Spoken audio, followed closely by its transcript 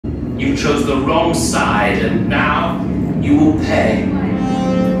You chose the wrong side, and now you will pay.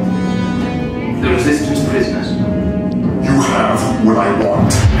 The Resistance prisoners. You have what I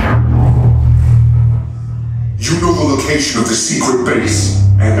want. You know the location of the secret base,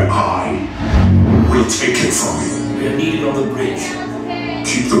 and I will take it from you. We are needed on the bridge.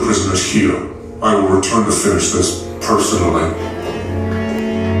 Keep the prisoners here. I will return to finish this personally.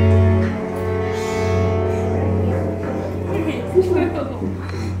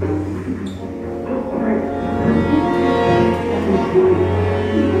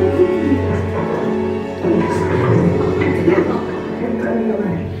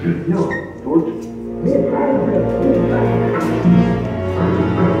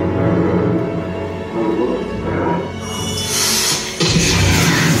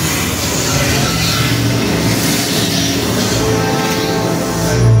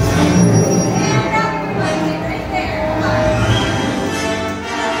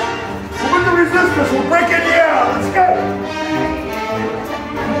 We'll break in the air! Let's go!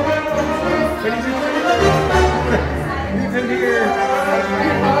 He's in here.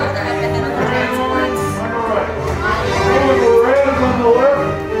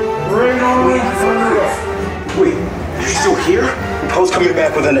 Wait, you're still here? Poe's coming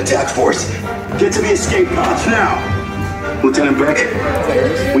back with an attack force. Get to the escape pods now. Lieutenant Beck,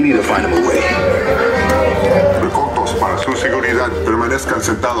 we need to find him a way. Recortos para su seguridad. Permanezcan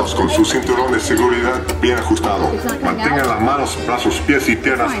sentados con su cinturón de seguridad bien ajustado. Mantengan las manos, brazos, pies y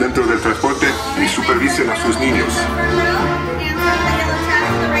piernas dentro del transporte y supervisen a sus niños.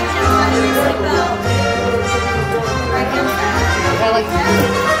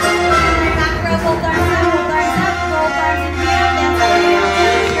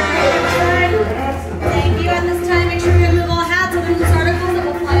 Thank you, and this time make sure you remove all hats and loose articles that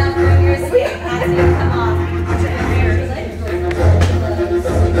will fly off during your escape. Hats need to come off.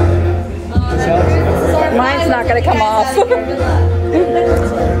 Mine's not going to come off. Leave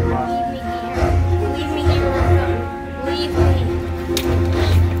me here. Leave me.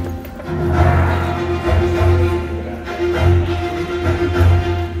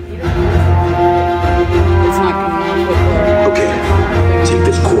 Okay, take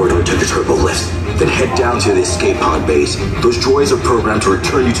this corridor to the turbo lift, then head down to the escape pod base. Those droids are programmed to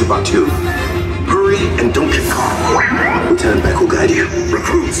return you to Batu. Hurry and don't get caught. Lieutenant Beck will guide you.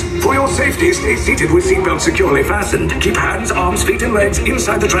 Recruits, for your safety, stay seated with seatbelts securely fastened. Keep hands, arms, feet, and legs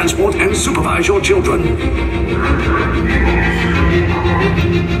inside the transport and supervise your children.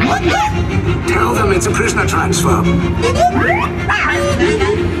 Tell them it's a prisoner transfer.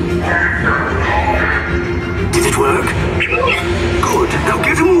 Did it work? Good. Now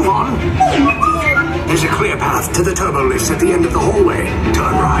get a move on. There's a clear path to the turbo lifts at the end of the hallway.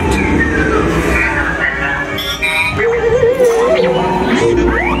 Turn right. A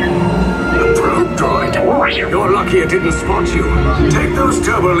probe droid. You're lucky it didn't spot you. Take those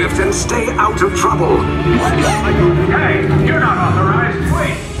turbo lifts and stay out of trouble. Hey, you're not authorized.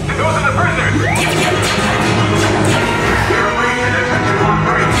 Wait, those are the prisoners.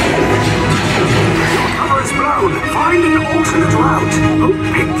 Cover is blown. Find an alternate route. Who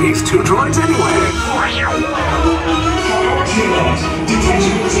picked these two droids anyway?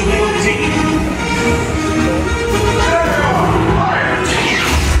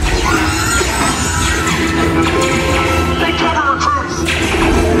 Take cover, recruits!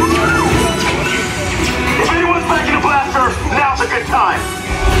 If anyone's backing a blaster, now's a good time.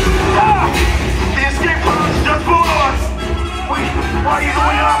 Ah! The escape pods just below us! Wait, why are you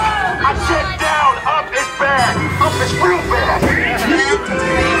going up? I said down! Up is bad! Up is real bad!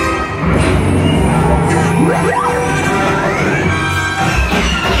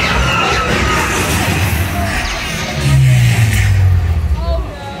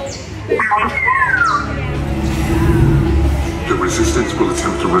 The Resistance will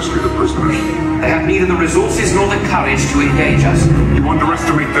attempt to rescue the prisoners. They have neither the resources nor the courage to engage us. You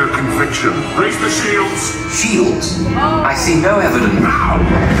underestimate their conviction. Raise the shields! Shields? I see no evidence. Now!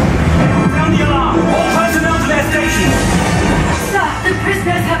 Sound the alarm! All personnel to their stations! Sir, the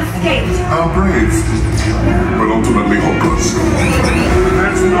prisoners have escaped. How brave, but ultimately hopeless.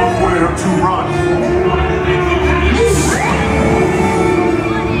 There's nowhere to run.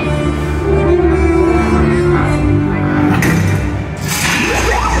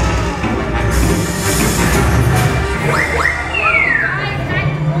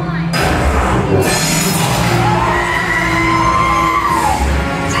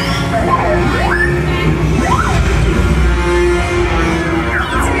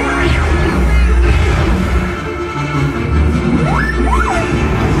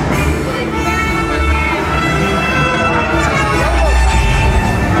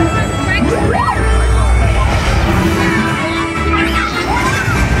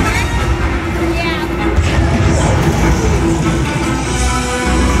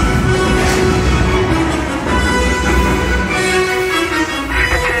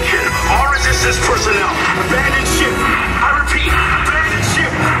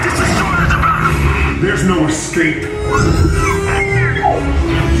 escape. You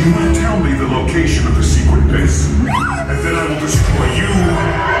will tell me the location of the secret base, and then I will destroy you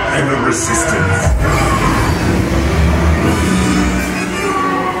and the Resistance.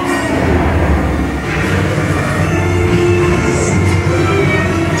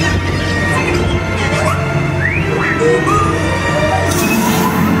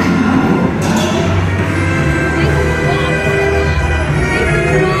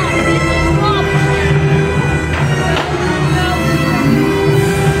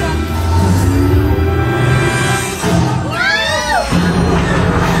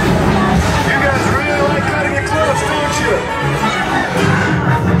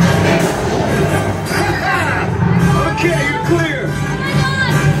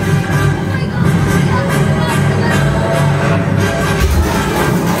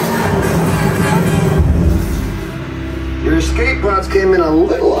 Escape pods came in a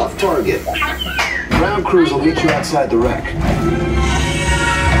little off target. Ground crews will meet you outside the wreck.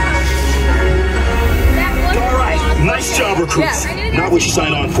 All right, nice job, recruits. Not what you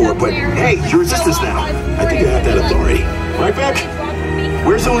signed on for, but hey, you're Resistance now. I think you have that authority. Right, Beck?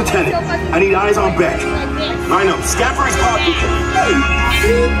 Where's the lieutenant? I need eyes on Beck. Rhino, scan for his pod beacon.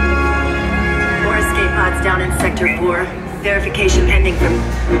 More escape pods down in Sector 4. Verification pending from...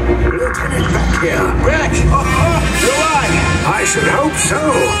 Lieutenant Beck here. Beck! You're alive! I should hope so.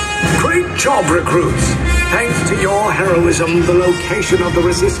 Great job, recruits. Thanks to your heroism, the location of the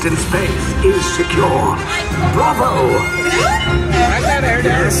Resistance base is secure. Bravo! I got air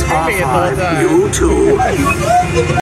down. Yes, R5, you too.